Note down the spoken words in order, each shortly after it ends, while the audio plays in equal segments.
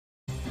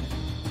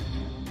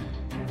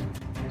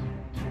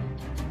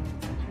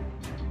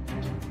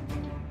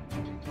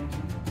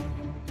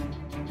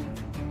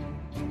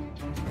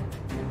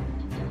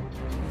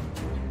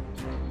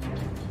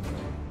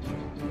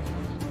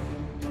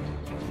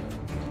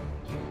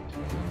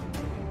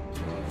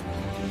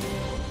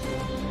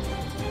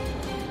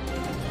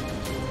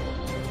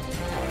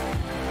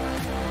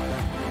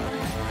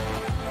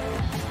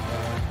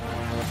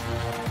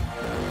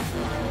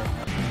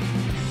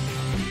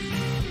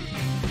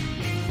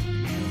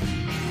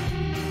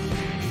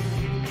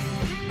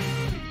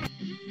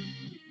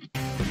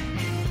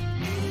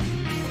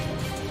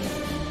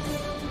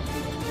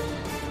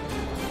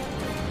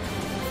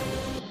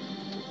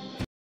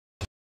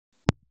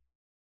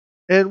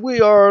And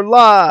we are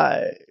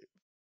live.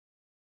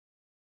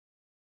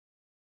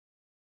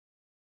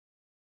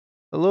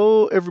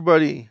 Hello,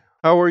 everybody.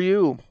 How are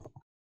you?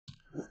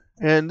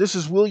 And this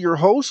is Will, your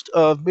host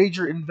of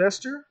Major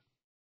Investor.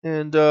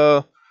 And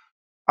I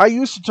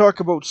used to talk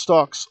about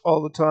stocks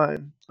all the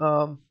time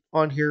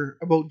on here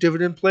about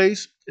dividend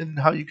plays and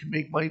how you can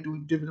make money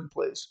doing dividend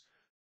plays.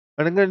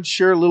 And I'm going to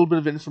share a little bit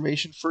of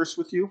information first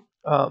with you,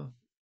 a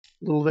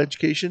little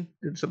education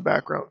and some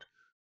background.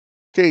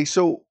 Okay,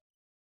 so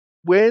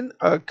when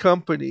a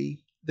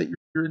company that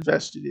you're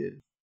invested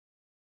in,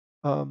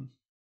 um,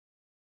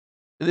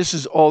 and this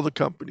is all the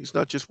companies,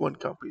 not just one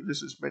company.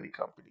 This is many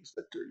companies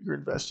that you're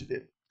invested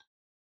in.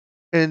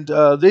 And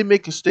they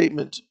make a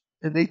statement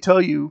and they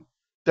tell you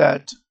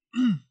that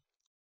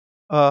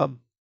um,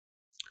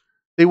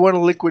 they want to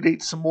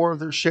liquidate some more of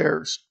their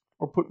shares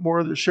or put more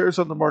of their shares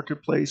on the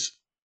marketplace.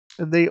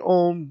 And they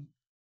own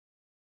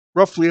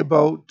roughly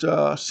about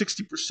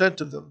 60%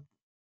 of them.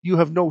 You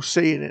have no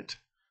say in it.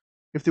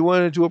 If they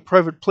want to do a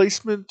private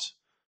placement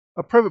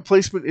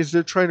is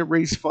they're trying to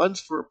raise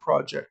funds for a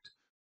project,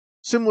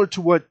 similar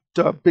to what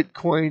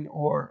Bitcoin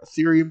or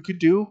Ethereum could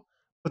do,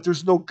 but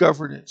there's no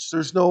governance.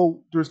 There's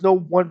no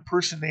one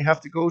person they have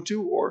to go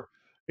to or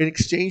an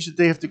exchange that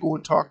they have to go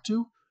and talk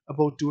to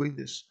about doing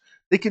this.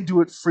 They can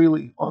do it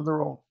freely on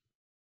their own.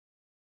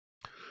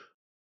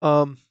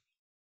 Um,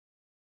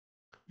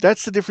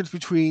 that's the difference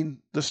between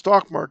the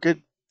stock market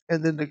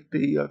and then the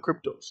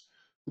cryptos.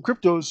 The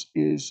cryptos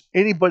is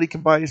anybody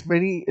can buy as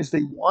many as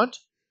they want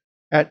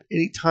at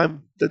any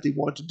time that they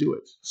want to do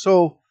it.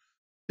 So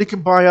they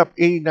can buy up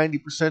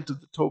 80-90%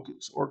 of the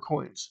tokens or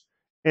coins,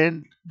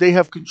 and they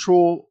have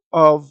control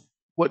of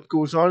what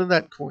goes on in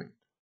that coin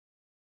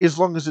as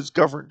long as it's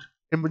governed.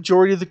 And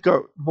majority of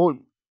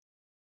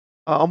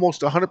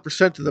almost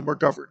 100% of them are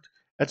governed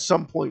at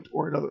some point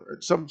or another,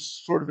 at some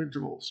sort of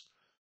intervals.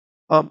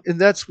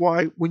 And that's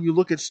why when you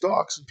look at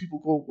stocks and people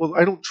go, well,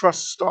 I don't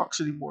trust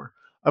stocks anymore.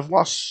 I've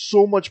lost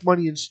so much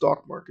money in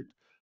stock market.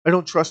 I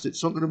don't trust it,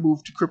 so I'm going to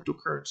move to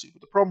cryptocurrency.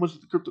 But the problem with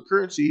the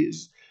cryptocurrency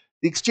is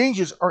the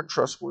exchanges aren't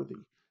trustworthy.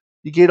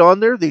 You get on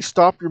there, they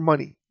stop your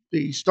money.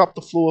 They stop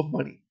the flow of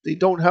money. They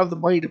don't have the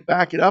money to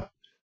back it up,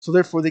 so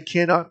therefore they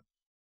cannot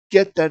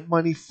get that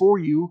money for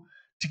you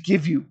to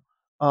give you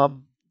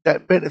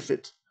that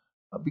benefit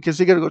because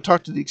they got to go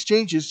talk to the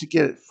exchanges to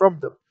get it from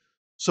them.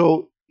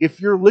 So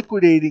if you're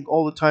liquidating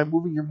all the time,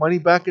 moving your money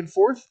back and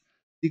forth,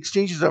 the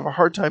exchanges have a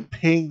hard time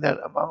paying that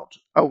amount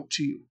out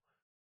to you.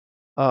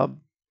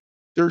 Um,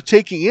 they're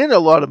taking in a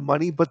lot of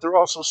money, but they're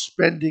also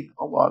spending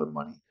a lot of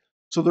money.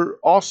 So they're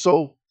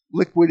also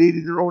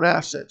liquidating their own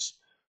assets.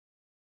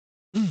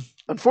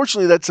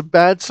 Unfortunately, that's a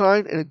bad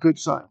sign and a good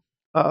sign.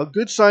 A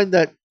good sign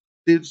that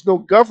there's no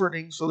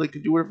governing, so they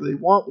can do whatever they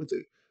want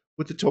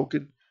with the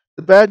token.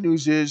 The bad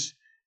news is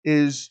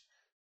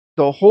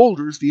the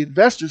holders, the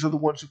investors, are the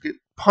ones who get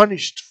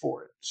punished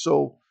for it.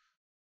 So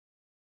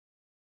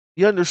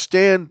you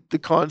understand the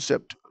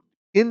concept.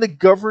 In the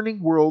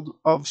governing world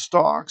of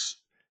stocks,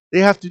 they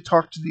have to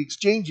talk to the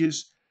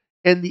exchanges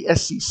and the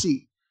SEC.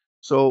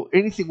 So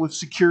anything with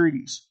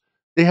securities,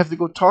 they have to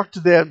go talk to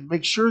them,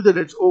 make sure that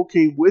it's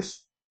okay with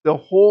the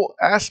whole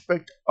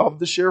aspect of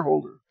the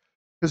shareholder,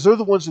 because they're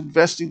the ones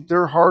investing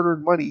their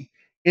hard-earned money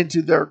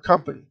into their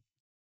company.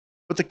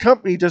 But the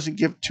company doesn't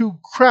give two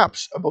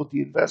craps about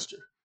the investor.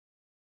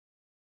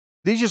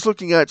 They're just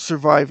looking at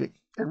surviving.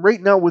 And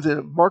right now, with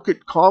the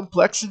market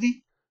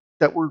complexity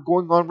that we're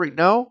going on right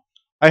now,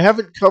 I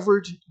haven't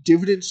covered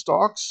dividend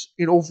stocks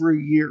in over a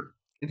year.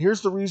 And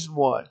here's the reason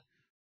why.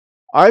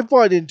 I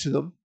bought into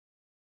them,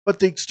 but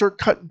they start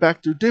cutting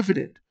back their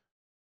dividend,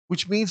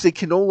 which means they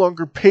can no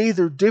longer pay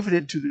their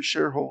dividend to their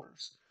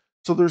shareholders.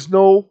 So there's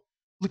no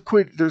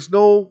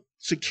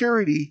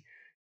security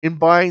in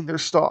buying their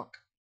stock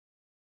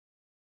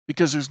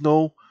because there's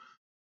no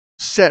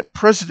set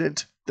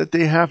precedent that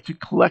they have to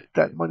collect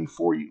that money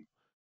for you.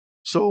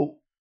 So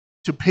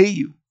to pay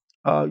you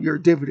your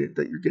dividend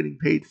that you're getting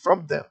paid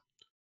from them.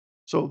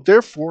 So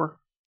therefore,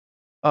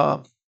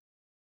 um,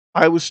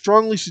 I was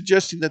strongly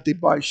suggesting that they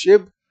buy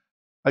SHIB.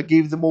 I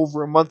gave them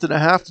over a month and a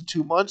half to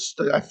 2 months.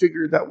 I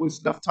figured that was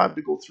enough time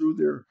to go through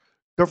their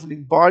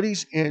governing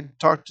bodies and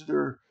talk to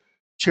their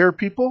chair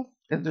people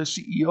and their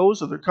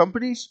CEOs of their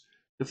companies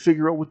to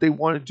figure out what they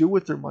want to do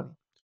with their money.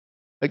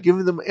 I've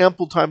given them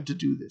ample time to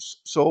do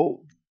this.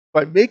 So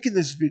by making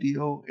this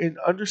video and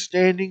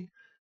understanding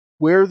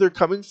where they're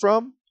coming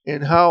from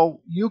and how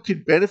you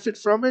can benefit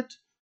from it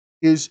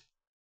is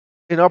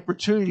an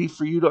opportunity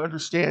for you to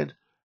understand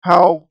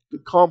how the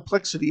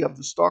complexity of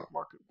the stock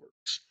market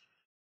works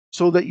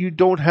so that you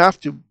don't have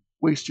to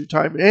waste your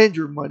time and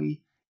your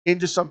money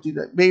into something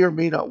that may or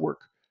may not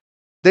work.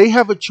 They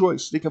have a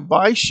choice. They can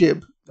buy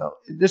SHIB. Now,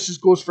 and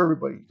goes for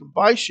everybody. You can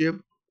buy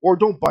SHIB or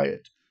don't buy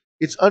it.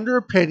 It's under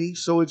a penny,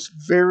 so it's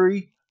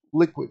very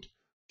liquid.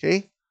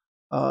 Okay?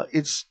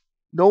 It's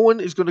no one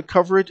is going to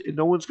cover it, and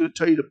no one's going to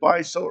tell you to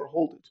buy, sell, or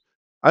hold it.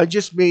 I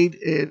just made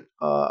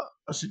a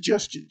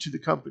suggestion to the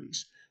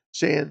companies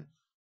saying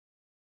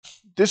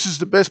this is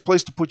the best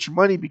place to put your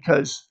money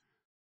because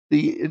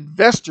the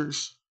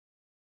investors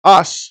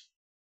Us,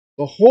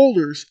 the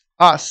holders,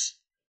 us,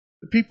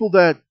 the people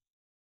that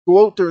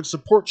go out there and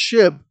support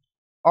SHIB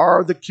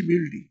are the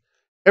community.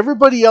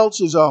 Everybody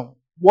else is a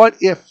what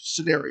if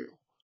scenario.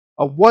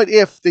 A what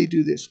if they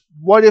do this?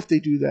 What if they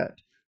do that?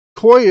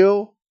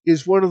 KOYO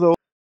is one of those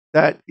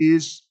that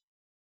is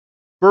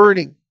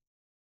burning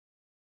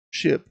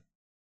SHIB.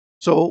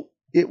 So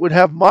it would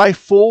have my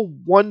full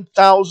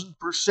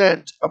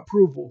 1000%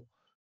 approval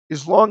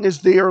as long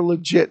as they are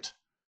legit.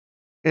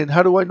 And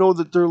how do I know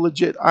that they're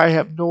legit? I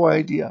have no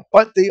idea.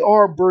 But they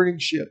are burning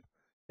SHIB.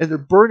 And they're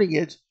burning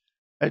it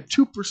at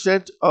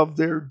 2% of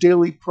their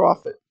daily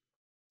profit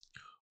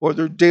or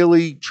their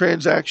daily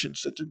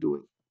transactions that they're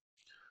doing.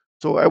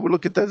 So I would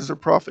look at that as their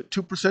profit.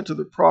 2% of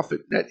their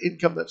profit, net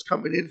income that's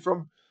coming in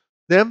from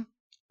them,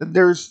 and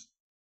there's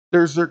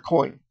their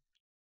coin.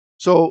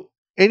 So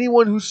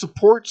anyone who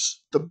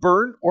supports the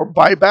burn or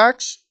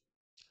buybacks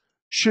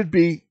should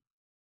be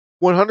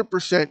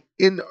 100%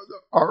 in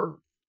our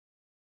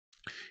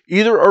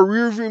either our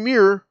rearview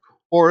mirror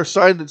or a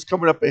sign that's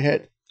coming up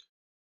ahead.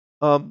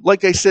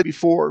 Like I said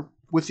before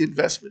with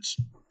investments,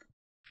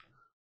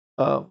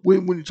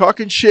 when you're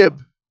talking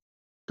SHIB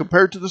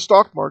compared to the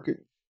stock market,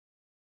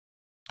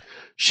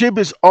 SHIB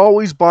is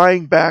always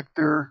buying back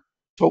their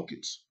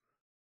tokens.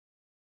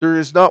 There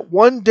is not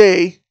one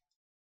day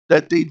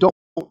that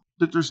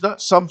that there's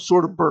not some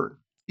sort of burn,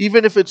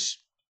 even if it's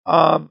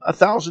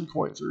 1,000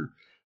 coins or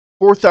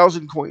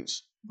 4,000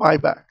 coins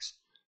buybacks.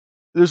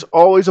 There's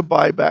always a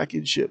buyback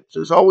in SHIB.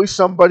 There's always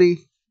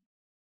somebody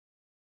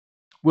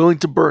willing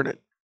to burn it.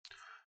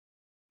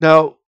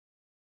 Now,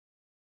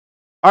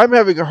 I'm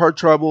having a hard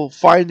trouble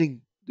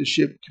finding the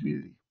SHIB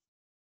community.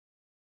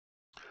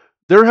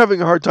 They're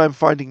having a hard time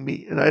finding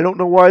me, and I don't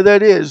know why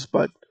that is,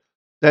 but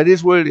that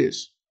is what it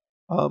is.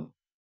 And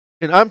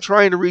I'm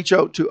trying to reach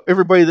out to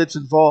everybody that's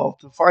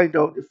involved to find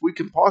out if we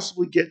can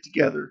possibly get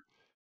together,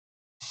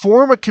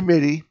 form a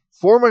committee,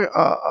 form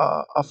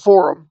a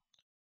forum,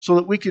 so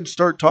that we can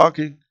start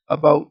talking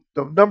about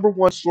the number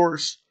one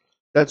source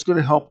that's going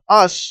to help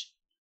us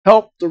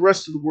help the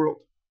rest of the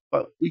world.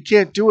 But we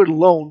can't do it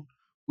alone.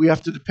 We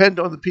have to depend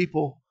on the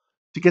people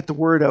to get the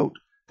word out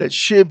that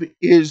SHIB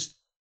is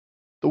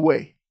the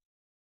way.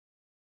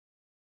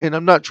 And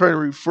I'm not trying to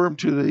refer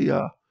to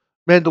the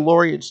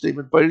Mandalorian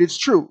statement, but it's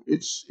true.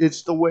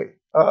 It's the way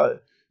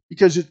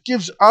because it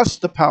gives us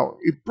the power.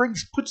 It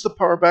puts the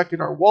power back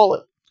in our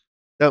wallet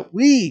that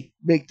we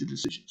make the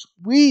decisions.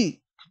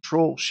 We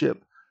control SHIB.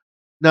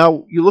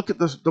 Now you look at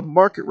the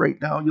market right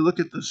now. You look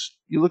at this.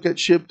 You look at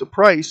SHIB, the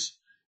price.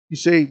 You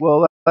say,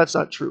 well, that's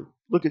not true.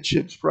 Look at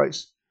SHIB's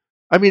price.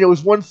 I mean, it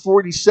was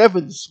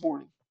 147 this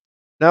morning.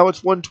 Now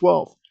it's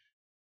 112.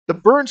 The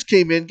burns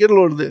came in. Get a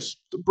load of this.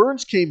 The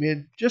burns came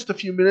in just a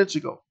few minutes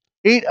ago.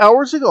 8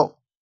 hours ago.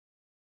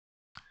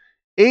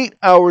 8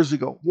 hours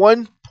ago.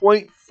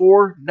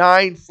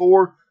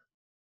 1.494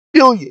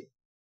 billion.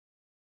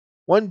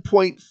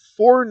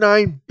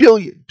 1.49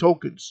 billion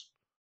tokens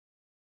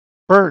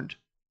burned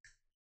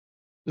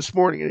this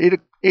morning at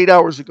 8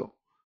 hours ago.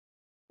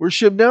 Where's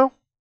SHIB now?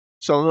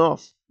 Selling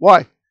off.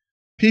 Why?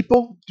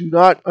 People do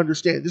not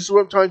understand. This is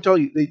what I'm trying to tell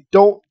you. They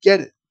don't get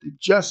it. They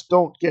just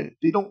don't get it.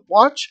 They don't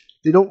watch.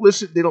 They don't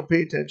listen. They don't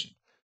pay attention.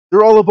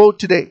 They're all about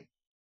today.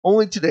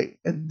 Only today.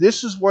 And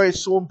this is why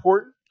it's so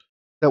important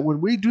that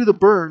when we do the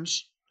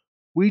burns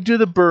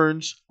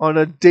on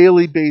a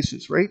daily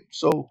basis, right?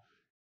 So,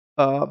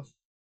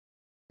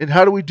 and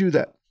how do we do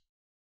that?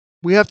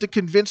 We have to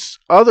convince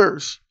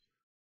others,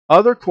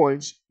 other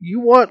coins.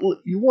 You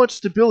want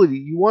stability.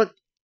 You want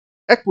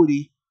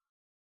equity,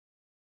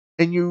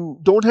 and you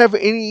don't have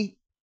any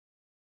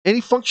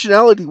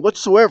functionality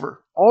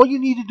whatsoever. All you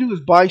need to do is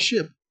buy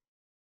SHIB.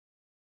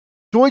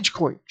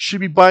 Dogecoin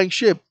should be buying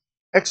SHIB.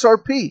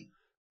 XRP,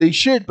 they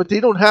should, but they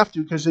don't have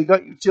to because they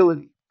got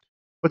utility.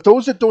 But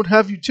those that don't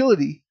have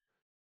utility,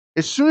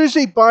 as soon as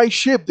they buy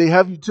SHIB, they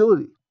have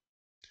utility.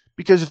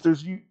 Because if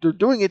they're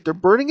doing it, they're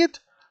burning it,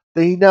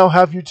 they now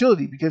have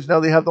utility because now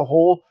they have the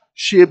whole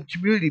SHIB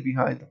community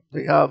behind them.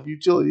 They have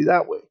utility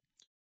that way.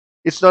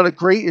 It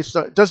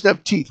doesn't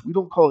have teeth. We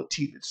don't call it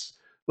teeth. It's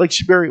like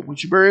Shibarium. When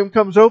Shibarium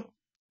comes out,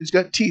 it's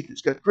got teeth.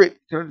 It's got grit. You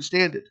can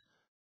understand it.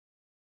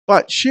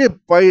 But SHIB,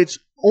 by its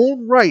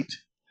own right,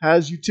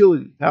 has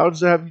utility. How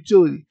does it have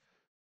utility?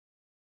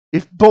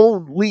 If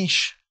Bone,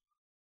 Leash,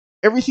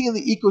 everything in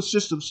the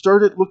ecosystem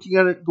started looking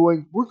at it and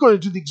going, we're going to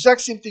do the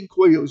exact same thing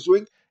KOYO is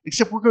doing,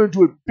 except we're going to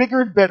do it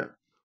bigger and better.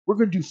 We're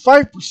going to do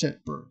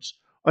 5% burns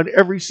on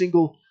every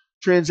single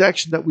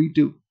transaction that we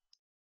do.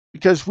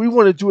 Because we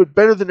want to do it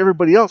better than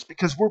everybody else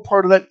because we're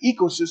part of that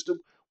ecosystem.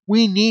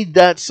 We need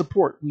that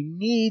support. We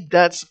need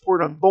that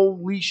support on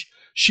Bone, Leash,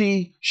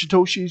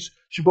 Satoshis,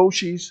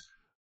 Shiboshis,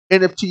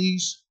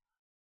 NFTs,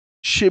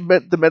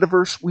 SHIB, the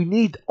metaverse. We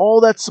need all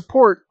that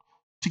support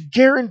to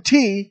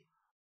guarantee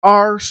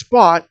our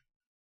spot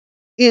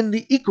in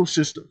the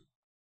ecosystem.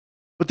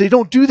 But they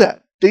don't do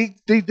that. They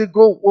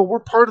go, well, we're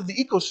part of the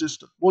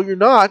ecosystem. Well, you're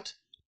not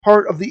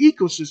part of the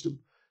ecosystem.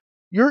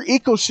 Your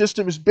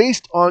ecosystem is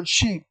based on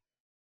SHIB,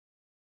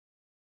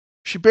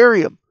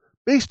 Shibarium,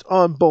 based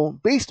on Bone,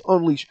 based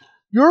on Leash.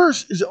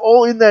 Yours is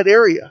all in that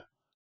area.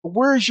 But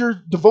where is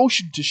your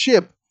devotion to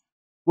SHIB?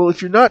 Well,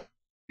 if you're not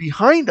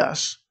behind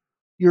us,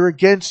 you're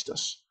against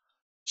us.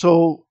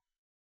 So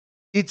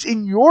it's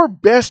in your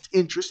best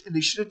interest, and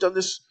they should have done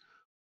this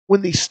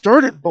when they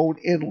started Bone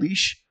and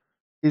Leash,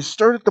 is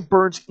started the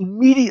burns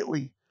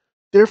immediately,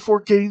 therefore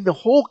getting the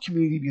whole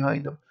community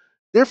behind them.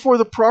 Therefore,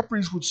 the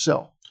properties would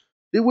sell.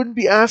 They wouldn't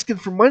be asking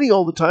for money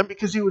all the time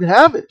because they would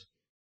have it.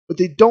 But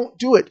they don't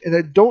do it, and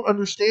I don't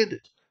understand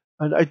it.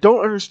 And I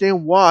don't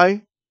understand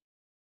why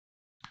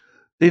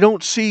they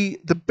don't see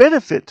the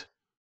benefit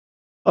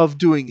of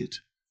doing it.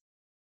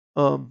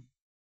 Um,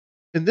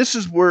 and this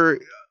is where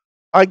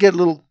I get a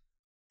little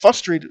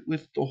frustrated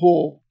with the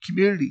whole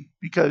community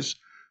because,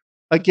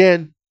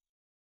 again,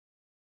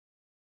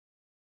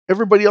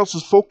 everybody else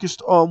is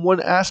focused on one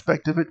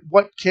aspect of it.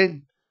 What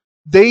can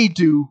they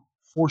do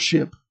for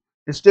SHIB?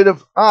 Instead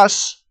of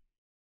us,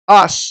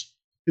 because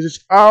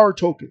it's our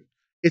token.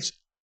 It's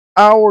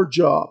our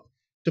job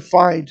to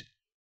find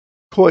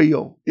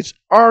KOYO. It's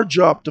our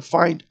job to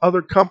find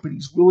other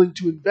companies willing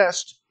to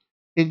invest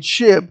in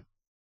SHIB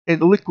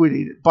and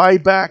liquidate it, buy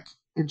back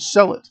and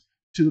sell it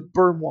to the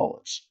burn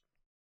wallets.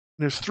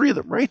 And there's 3 of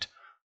them, right?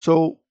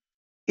 So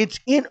it's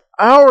in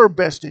our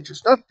best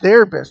interest, not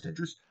their best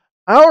interest,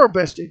 our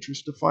best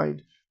interest to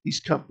find these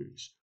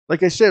companies.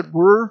 Like I said,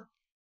 we're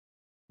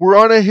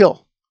on a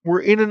hill.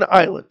 We're in an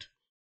island.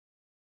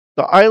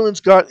 The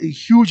island's got a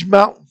huge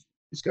mountain.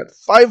 It's got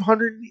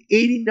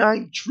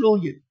 589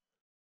 trillion.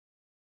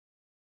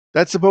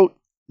 That's about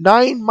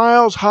 9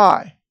 miles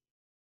high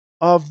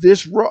of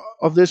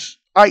this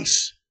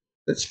ice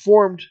that's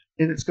formed,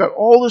 and it's got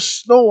all this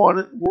snow on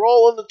it. We're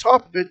all on the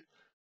top of it,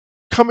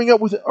 coming up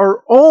with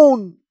our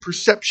own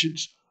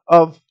perceptions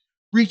of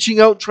reaching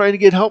out, trying to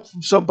get help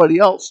from somebody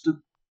else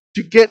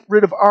to get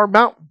rid of our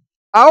mountain.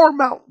 Our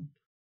mountain.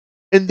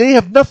 And they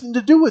have nothing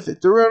to do with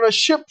it. They're on a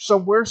ship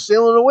somewhere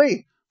sailing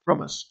away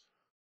from us.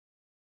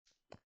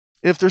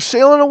 And if they're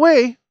sailing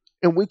away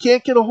and we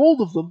can't get a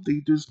hold of them,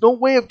 there's no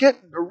way of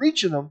getting or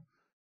reaching them,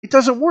 it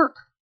doesn't work.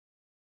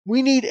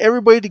 We need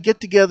everybody to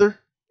get together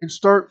and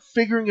start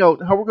figuring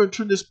out how we're going to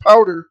turn this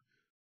powder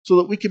so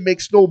that we can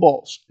make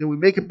snowballs. And we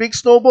make a big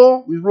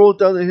snowball, we roll it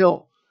down the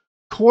hill.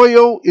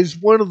 KOYO is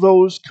one of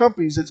those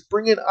companies that's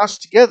bringing us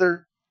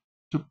together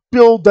to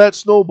build that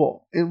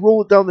snowball and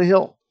roll it down the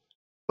hill.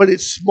 But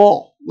it's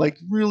small, like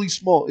really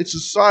small. It's the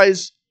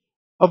size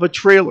of a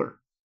trailer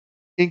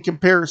in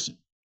comparison.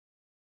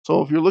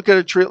 So if you look at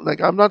a trailer, like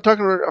I'm not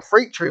talking about a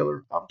freight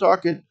trailer, I'm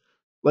talking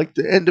like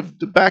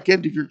the back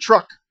end of your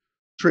truck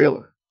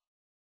trailer.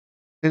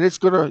 And it's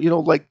gonna,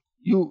 like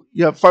you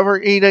have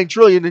 589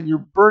 trillion and you're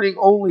burning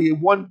only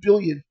 1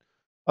 billion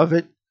of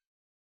it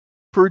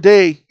per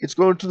day. It's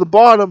going to the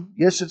bottom.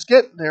 Yes, it's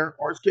getting there,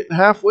 or it's getting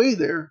halfway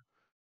there,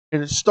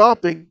 and it's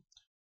stopping.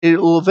 It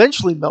will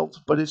eventually melt,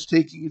 but it's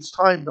taking its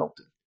time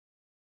melting.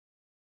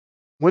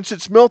 Once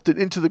it's melted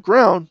into the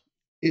ground,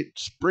 it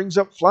brings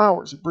up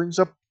flowers. It brings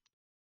up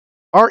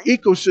our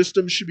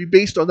ecosystem should be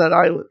based on that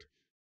island.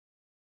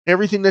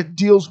 Everything that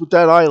deals with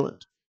that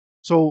island.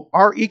 So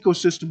our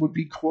ecosystem would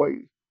be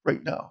KOYO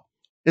right now.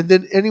 And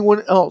then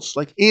anyone else,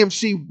 like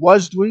AMC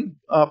was doing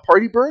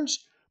party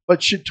burns, but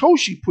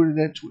Shitoshi put an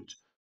end to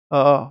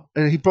it.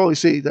 And he'd probably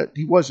say that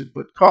he wasn't,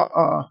 but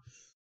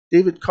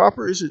David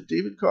Copper, is it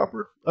David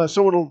Copper?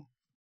 Someone will,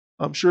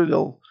 I'm sure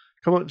they'll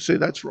come out and say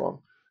that's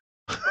wrong.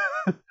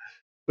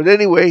 But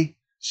anyway,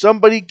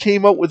 somebody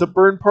came out with a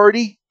burn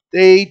party.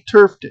 They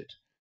turfed it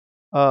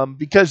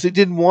because they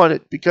didn't want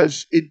it,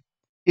 because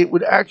it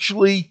would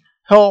actually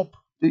help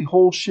the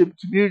whole SHIB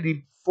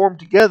community form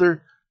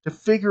together to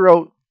figure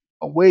out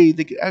a way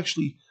they could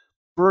actually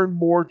burn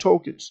more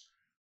tokens,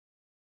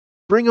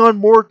 bring on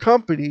more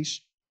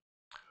companies,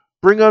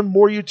 bring on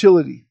more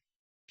utility.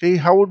 Okay,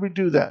 how would we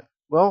do that?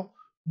 Well,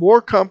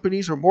 more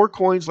companies or more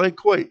coins like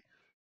KOYO.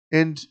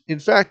 And in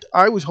fact,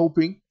 I was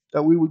hoping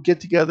that we would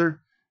get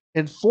together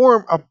and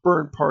form a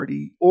burn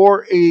party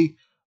or a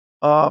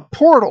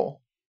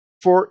portal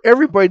for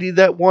everybody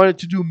that wanted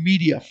to do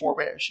media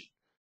formation.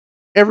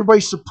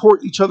 Everybody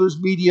support each other's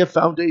media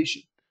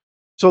foundation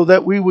so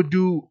that we would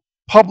do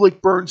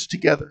public burns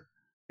together.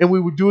 And we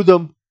would do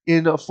them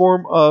in a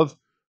form of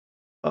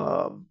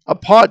a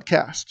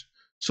podcast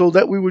so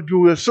that we would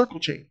do a circle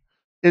chain.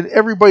 And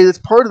everybody that's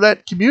part of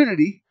that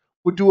community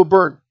would do a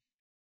burn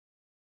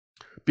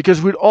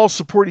because we'd all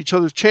support each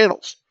other's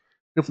channels.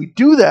 If we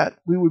do that,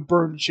 we would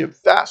burn SHIB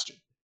faster.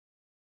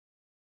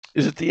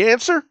 Is it the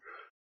answer?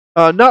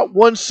 Not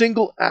one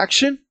single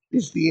action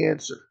is the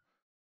answer.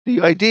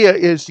 The idea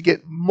is to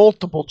get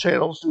multiple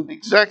channels doing the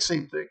exact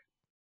same thing.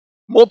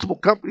 Multiple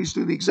companies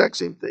doing the exact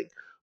same thing.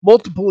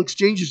 Multiple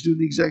exchanges doing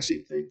the exact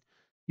same thing.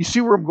 You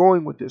see where I'm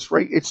going with this,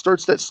 right? It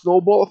starts that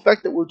snowball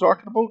effect that we're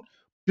talking about.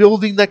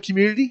 Building that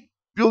community,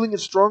 building it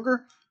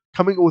stronger,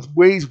 coming up with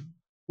ways,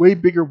 way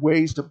bigger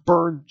ways to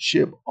burn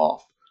SHIB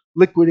off.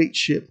 Liquidate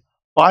SHIB.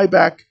 Buy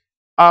back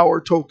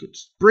our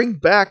tokens. Bring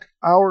back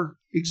our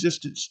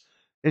existence.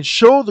 And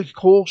show the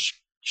whole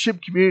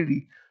SHIB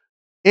community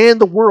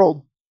and the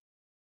world,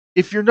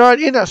 if you're not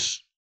in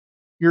us,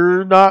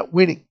 you're not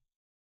winning.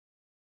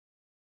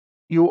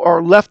 you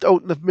are left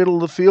out in the middle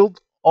of the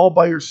field all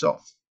by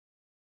yourself.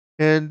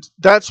 And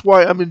that's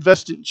why I'm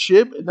invested in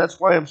SHIB, and that's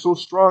why I'm so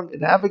strong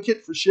an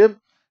advocate for SHIB,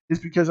 is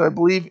because I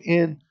believe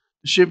in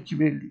the SHIB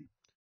community.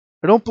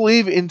 I don't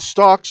believe in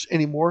stocks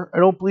anymore. I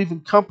don't believe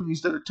in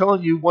companies that are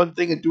telling you one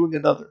thing and doing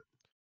another.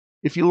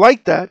 If you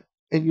like that,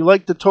 and you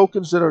like the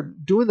tokens that are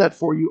doing that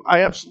for you,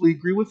 I absolutely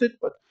agree with it.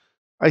 But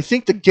I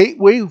think the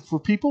gateway for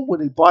people when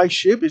they buy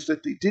SHIB is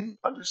that they didn't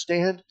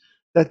understand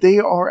that they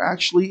are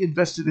actually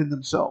invested in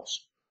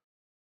themselves.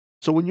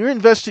 So when you're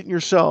invested in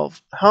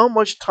yourself, how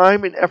much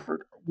time and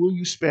effort will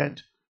you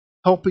spend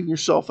helping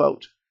yourself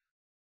out?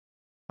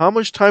 How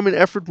much time and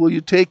effort will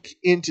you take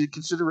into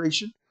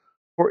consideration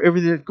for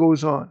everything that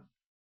goes on?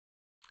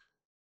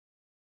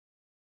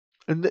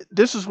 And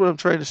this is what I'm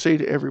trying to say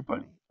to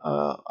everybody.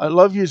 I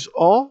love you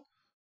all,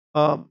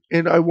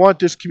 and I want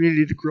this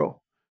community to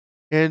grow.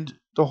 And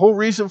the whole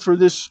reason for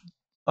this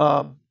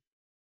um,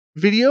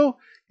 video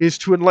is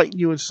to enlighten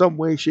you in some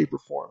way, shape, or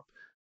form.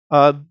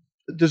 Uh,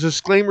 the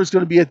disclaimer is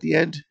going to be at the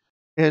end.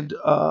 And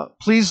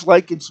please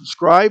like and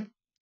subscribe.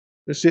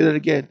 Let's say that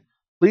again.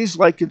 Please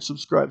like and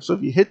subscribe. So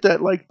if you hit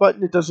that like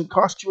button, it doesn't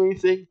cost you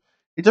anything.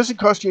 It doesn't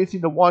cost you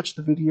anything to watch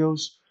the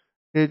videos.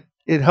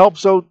 It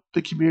helps out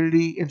the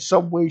community in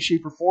some way,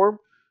 shape, or form.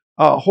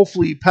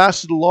 Hopefully, you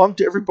pass it along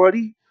to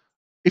everybody.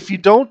 If you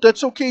don't,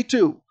 that's okay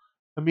too.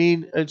 I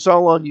mean, it's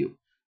all on you.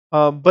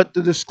 But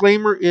the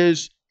disclaimer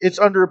is it's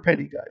under a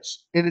penny, guys,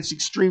 and it's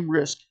extreme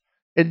risk.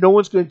 And no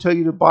one's going to tell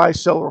you to buy,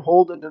 sell, or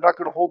hold, and they're not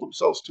going to hold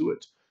themselves to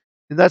it.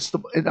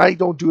 And I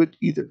don't do it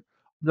either. I'm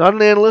not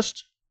an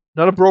analyst,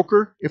 not a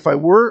broker. If I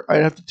were,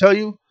 I'd have to tell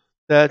you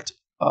that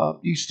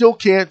you still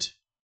can't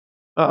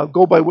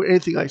go by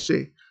anything I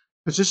say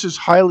because this is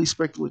highly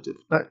speculative.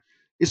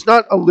 It's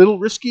not a little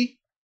risky;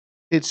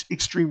 it's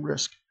extreme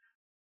risk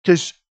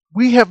because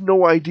we have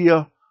no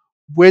idea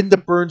when the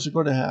burns are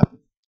going to happen.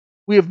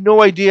 We have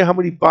no idea how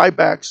many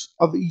buybacks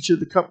of each of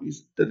the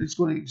companies that is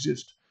going to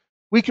exist.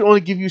 We can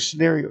only give you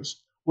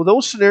scenarios. Well,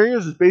 those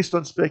scenarios is based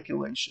on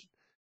speculation.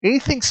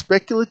 Anything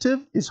speculative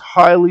is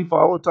highly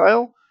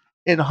volatile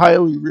and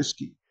highly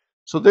risky.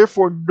 So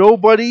therefore,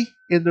 nobody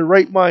in their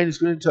right mind is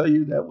going to tell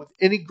you that with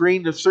any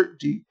grain of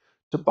certainty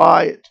to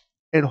buy it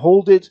and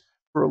hold it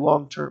for a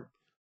long term.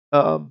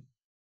 Um,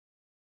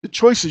 the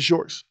choice is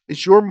yours.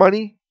 It's your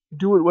money.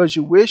 Do it as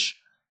you wish.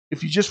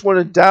 If you just want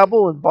to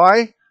dabble and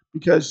buy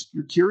because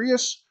you're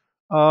curious,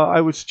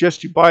 I would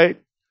suggest you buy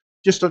it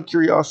just on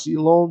curiosity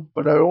alone.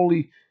 But I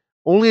only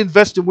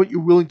invest in what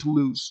you're willing to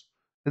lose,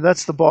 and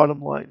that's the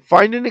bottom line.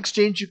 Find an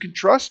exchange you can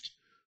trust.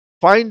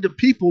 Find the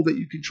people that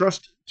you can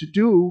trust to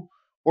do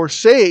or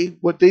say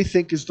what they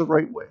think is the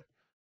right way.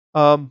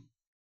 Um,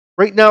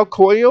 right now,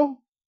 KOYO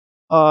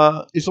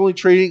is only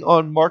trading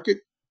on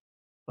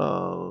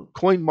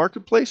coin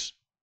marketplace.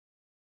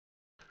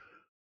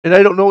 And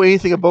I don't know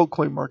anything about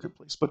Coin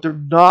Marketplace, but they're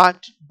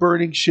not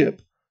burning SHIB.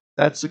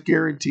 That's a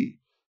guarantee.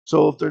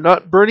 So if they're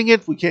not burning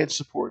it, we can't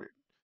support it.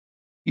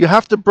 You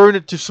have to burn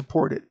it to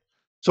support it.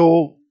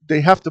 So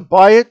they have to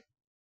buy it.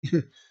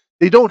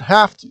 They don't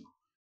have to.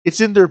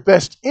 It's in their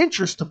best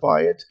interest to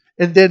buy it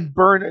and then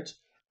burn it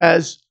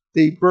as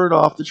they burn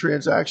off the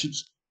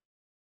transactions.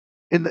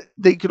 And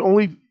they can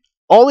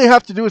all they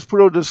have to do is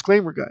put out a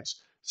disclaimer,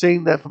 guys,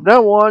 saying that from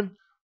now on,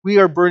 we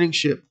are burning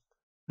SHIB.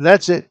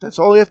 That's it. That's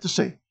all they have to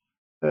say.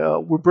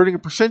 We're burning a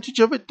percentage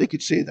of it, they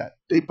could say that.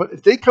 But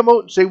if they come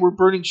out and say we're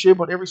burning SHIB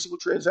on every single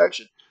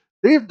transaction,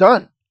 they are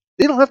done.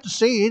 They don't have to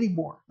say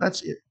anymore.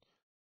 That's it.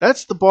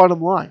 That's the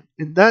bottom line.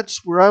 And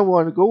that's where I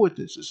want to go with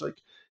this. It's like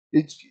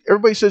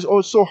everybody says, oh,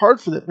 it's so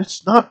hard for them.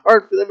 It's not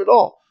hard for them at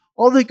all.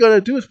 All they got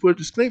to do is put a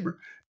disclaimer.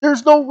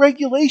 There's no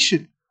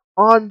regulation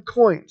on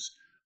coins.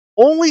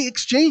 Only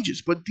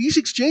exchanges. But these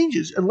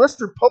exchanges, unless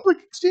they're public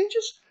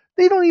exchanges,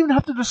 they don't even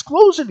have to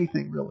disclose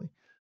anything really.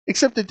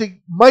 Except that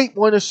they might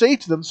want to say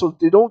to them so that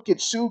they don't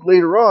get sued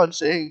later on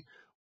saying,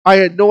 I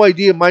had no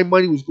idea my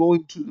money was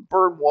going to the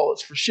burn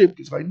wallets for SHIB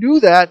because if I knew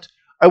that,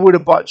 I would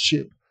have bought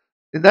SHIB.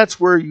 And that's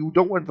where you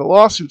don't want the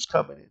lawsuits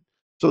coming in.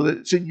 So that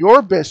it's in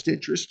your best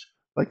interest,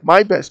 like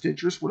my best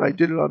interest when I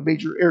did it on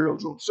major aerial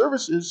drone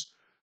services,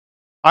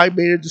 I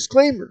made a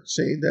disclaimer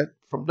saying that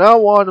from now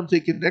on I'm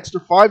taking an extra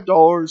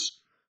 $5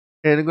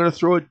 and I'm going to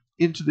throw it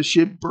into the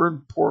SHIB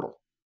burn portal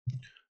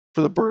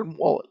for the burn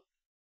wallet.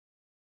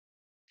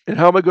 And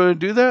how am I going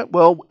to do that?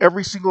 Well,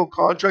 every single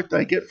contract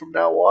I get from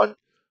now on,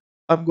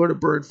 I'm going to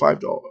burn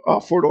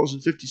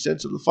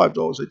 $4.50 of the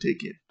 $5 I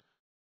take in.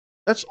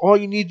 That's all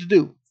you need to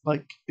do.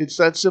 Like, it's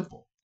that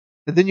simple.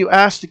 And then you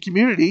ask the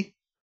community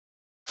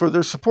for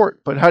their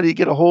support. But how do you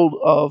get a hold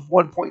of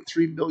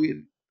 1.3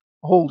 million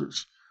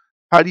holders?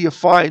 How do you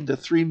find the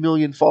 3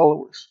 million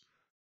followers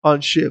on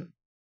SHIB?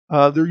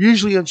 They're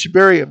usually on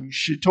Shibarium,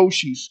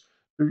 Shitoshis.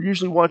 They're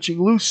usually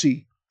watching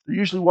Lucy. They're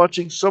usually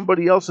watching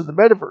somebody else in the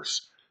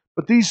metaverse.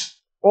 But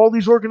all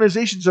these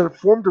organizations that are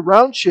formed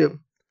around SHIB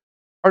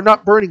are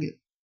not burning it.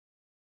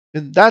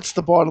 And that's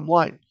the bottom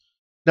line.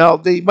 Now,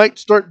 they might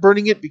start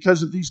burning it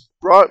because of this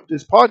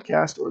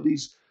podcast or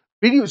these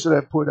videos that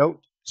I've put out,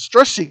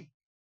 stressing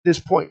this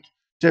point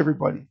to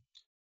everybody.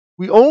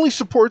 We only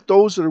support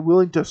those that are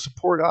willing to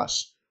support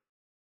us.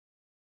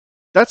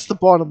 That's the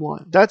bottom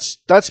line. That's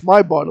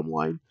my bottom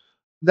line.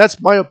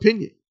 That's my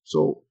opinion.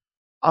 So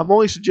I'm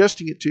only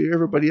suggesting it to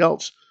everybody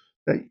else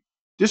that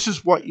this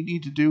is what you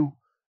need to do,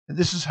 and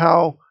this is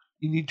how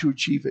you need to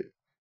achieve it.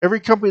 Every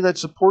company that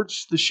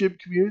supports the SHIB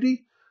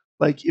community,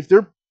 like if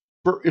they're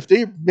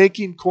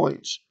making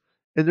coins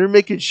and they're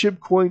making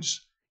SHIB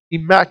coins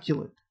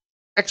immaculate,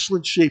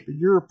 excellent shape,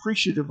 and you're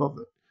appreciative of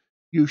it,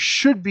 you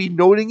should be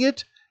noting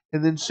it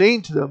and then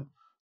saying to them,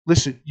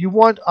 listen, you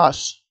want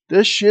us,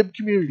 this SHIB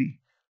community,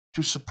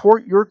 to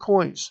support your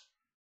coins.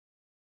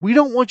 We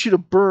don't want you to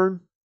burn,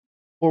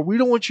 or we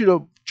don't want you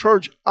to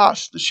charge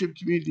us, the SHIB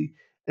community,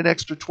 an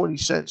extra 20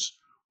 cents.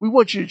 We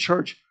want you to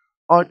charge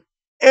on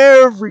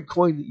every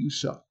coin that you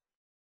sell.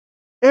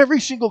 Every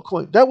single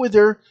coin. That way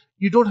there,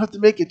 you don't have to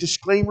make a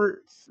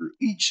disclaimer for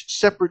each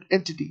separate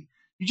entity.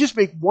 You just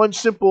make one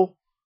simple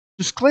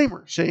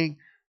disclaimer saying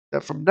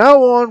that from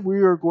now on,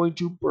 we are going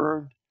to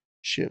burn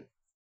SHIB.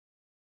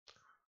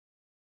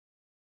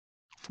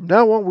 From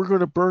now on, we're going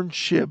to burn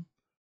SHIB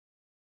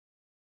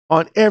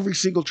on every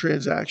single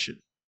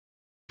transaction,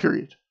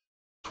 period.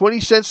 20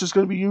 cents is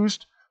going to be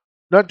used,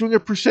 not doing a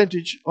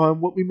percentage on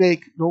what we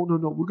make. No.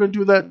 We're going to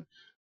do that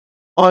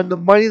on the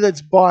money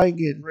that's buying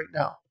in right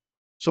now.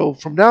 So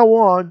from now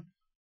on,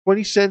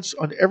 20 cents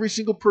on every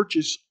single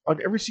purchase,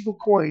 on every single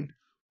coin,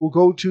 will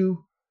go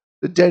to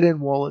the dead end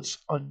wallets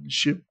on the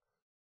SHIB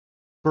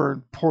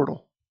burn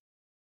portal.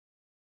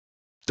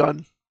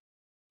 Done.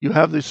 You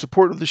have the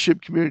support of the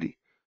SHIB community.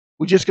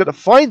 We just got to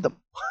find them.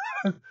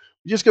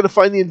 We just got to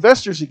find the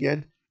investors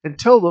again and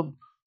tell them,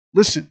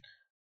 listen,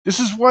 this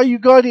is why you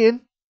got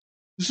in.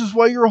 This is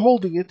why you're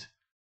holding it.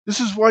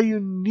 This is why you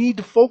need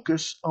to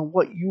focus on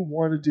what you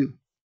want to do.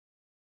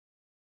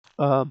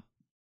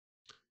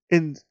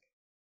 And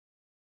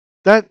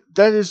that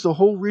is the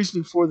whole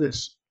reasoning for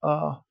this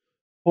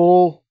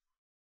whole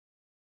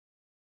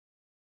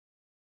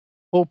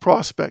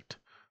prospect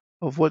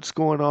of what's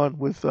going on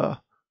with the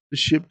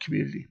SHIB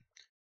community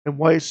and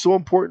why it's so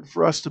important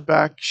for us to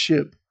back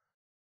SHIB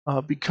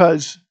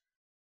because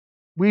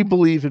we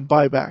believe in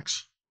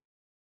buybacks.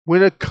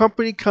 When a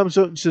company comes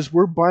out and says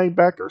we're buying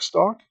back our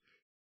stock,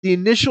 the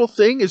initial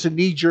thing is a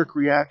knee-jerk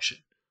reaction.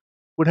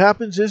 What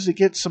happens is it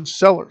gets some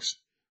sellers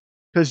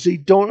because they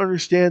don't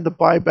understand the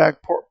buyback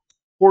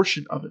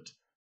portion of it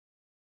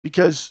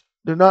because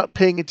they're not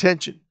paying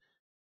attention.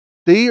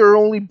 They are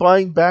only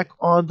buying back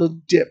on the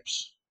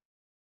dips,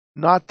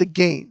 not the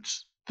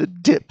gains, the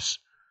dips.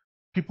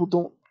 People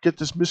don't get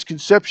this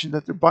misconception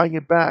that they're buying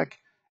it back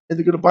and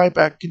they're going to buy it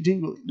back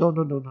continually. No.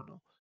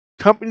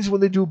 Companies,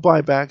 when they do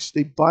buybacks,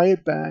 they buy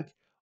it back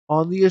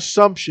on the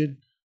assumption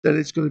that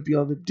it's going to be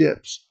on the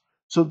dips.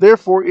 So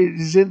therefore, it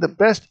is in the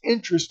best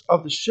interest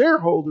of the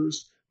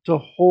shareholders to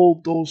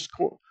hold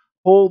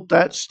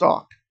that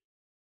stock.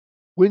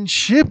 When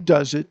SHIB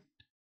does it,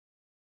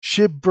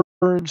 SHIB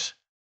burns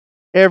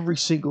every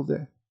single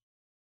day.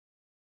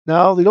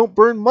 Now, they don't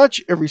burn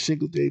much every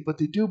single day, but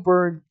they do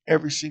burn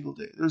every single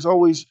day. There's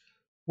always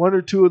one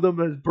or two of them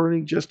that's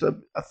burning just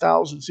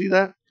 1,000. See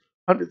that?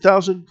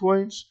 100,000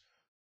 coins.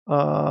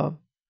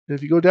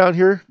 If you go down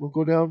here,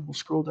 we'll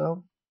scroll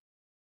down.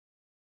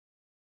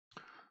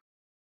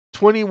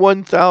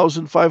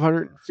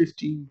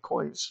 21,515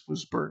 coins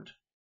was burned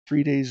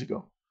 3 days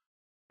ago.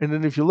 And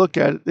then if you look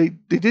at it, they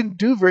didn't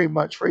do very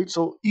much, right?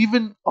 So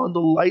even on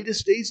the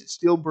lightest days, it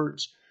still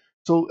burns.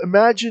 So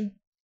imagine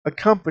a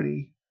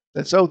company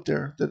that's out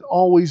there that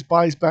always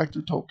buys back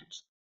their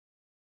tokens,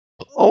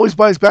 always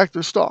buys back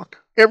their stock.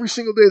 Every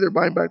single day they're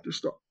buying back their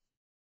stock.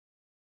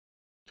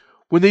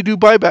 When they do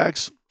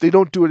buybacks, they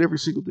don't do it every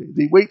single day.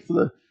 They wait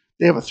for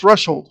they have a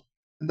threshold,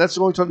 and that's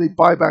the only time they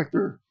buy back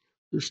their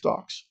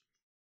stocks.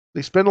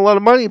 They spend a lot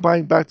of money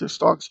buying back their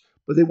stocks,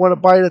 but they want to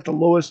buy it at the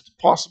lowest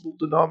possible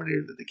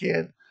denominator that they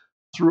can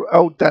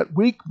throughout that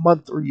week,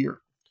 month, or year.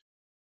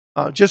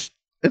 Just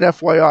an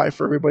FYI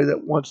for everybody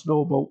that wants to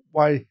know about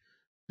why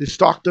the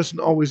stock doesn't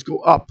always go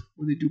up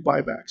when they do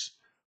buybacks.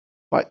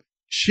 But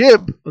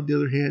SHIB, on the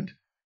other hand,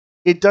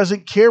 it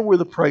doesn't care where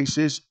the price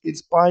is.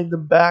 It's buying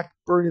them back,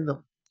 burning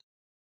them.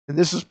 And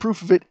this is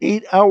proof of it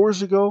 8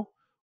 hours ago,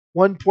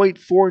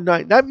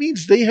 1.49. That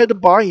means they had to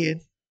buy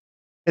in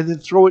and then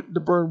throw it in the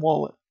burn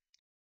wallet.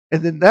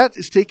 And then that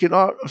is taken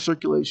out of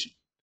circulation.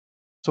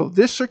 So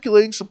this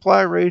circulating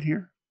supply right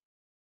here,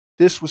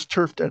 this was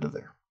turfed out of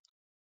there.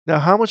 Now,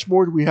 how much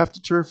more do we have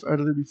to turf out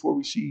of there before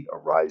we see a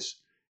rise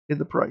in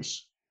the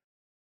price?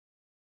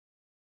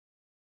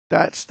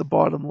 That's the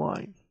bottom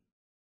line.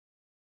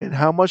 And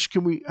how much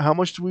do we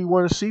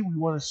want to see? We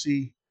want to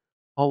see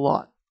a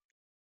lot.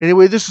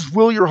 Anyway, this is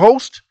Will, your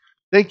host.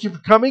 Thank you for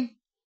coming,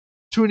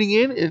 tuning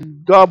in,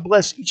 and God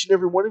bless each and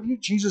every one of you.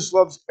 Jesus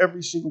loves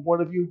every single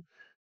one of you,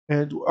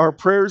 and our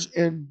prayers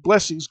and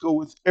blessings go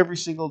with every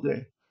single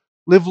day.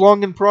 Live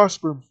long and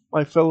prosper,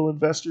 my fellow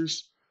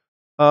investors.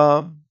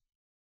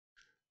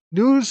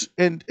 News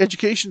and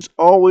education is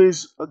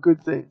always a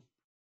good thing.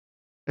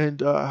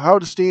 And how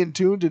to stay in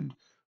tuned and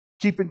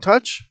keep in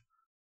touch,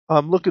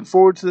 I'm looking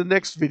forward to the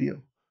next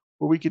video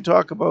where we can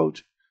talk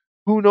about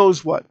who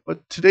knows what.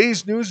 But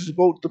today's news is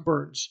about the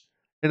burns,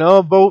 and I'm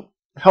about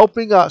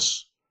helping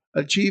us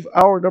achieve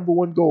our number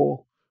one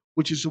goal,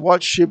 which is to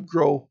watch SHIB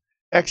grow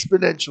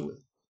exponentially.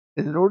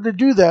 And in order to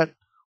do that,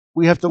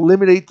 we have to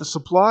eliminate the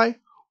supply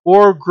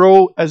or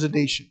grow as a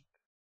nation.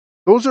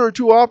 Those are our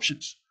two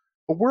options.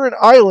 But we're an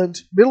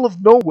island, middle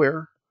of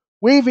nowhere,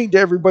 waving to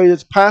everybody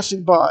that's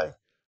passing by,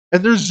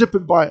 and they're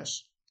zipping by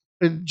us.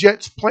 And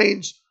jets,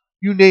 planes,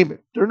 you name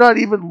it. They're not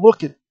even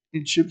looking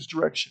in SHIB's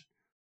direction.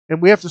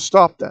 And we have to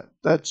stop that.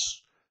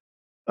 That's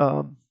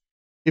um,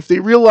 if they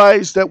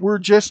realize that we're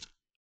just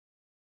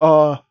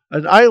an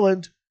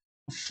island,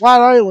 a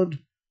flat island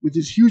with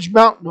this huge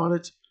mountain on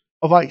it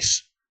of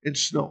ice and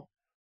snow,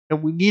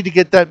 and we need to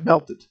get that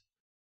melted,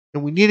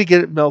 and we need to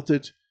get it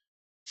melted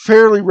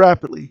fairly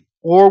rapidly,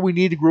 or we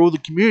need to grow the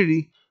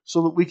community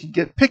so that we can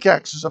get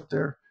pickaxes up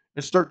there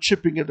and start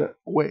chipping it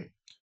away.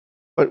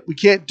 But we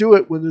can't do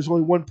it when there's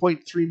only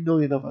 1.3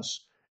 million of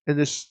us, and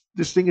this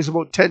thing is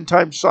about 10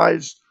 times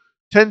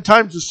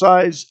the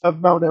size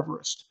of Mount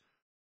Everest,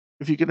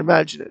 if you can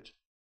imagine it,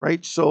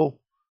 right? So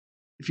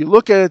if you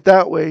look at it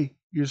that way,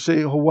 you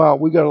say, oh, wow,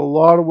 we got a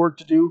lot of work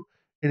to do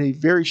in a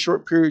very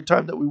short period of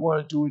time that we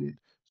want to do it in.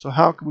 So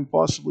how can we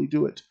possibly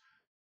do it?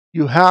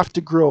 You have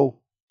to grow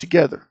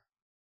together,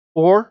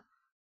 or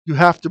you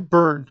have to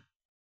burn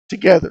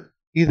together.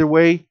 Either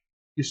way,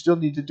 you still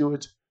need to do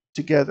it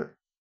together.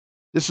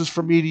 This is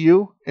from me to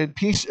you, and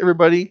peace,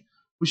 everybody.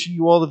 Wishing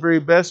you all the very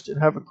best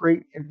and have a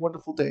great and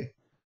wonderful day.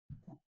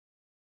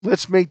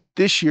 Let's make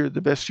this year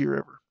the best year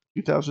ever,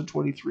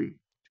 2023,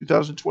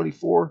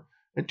 2024,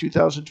 and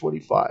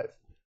 2025.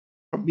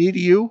 From me to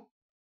you,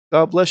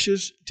 God bless you.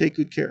 Take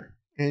good care.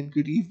 And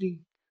good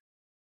evening,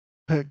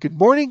 good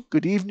morning,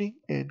 good evening,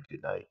 and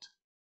good night.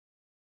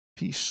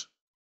 Peace.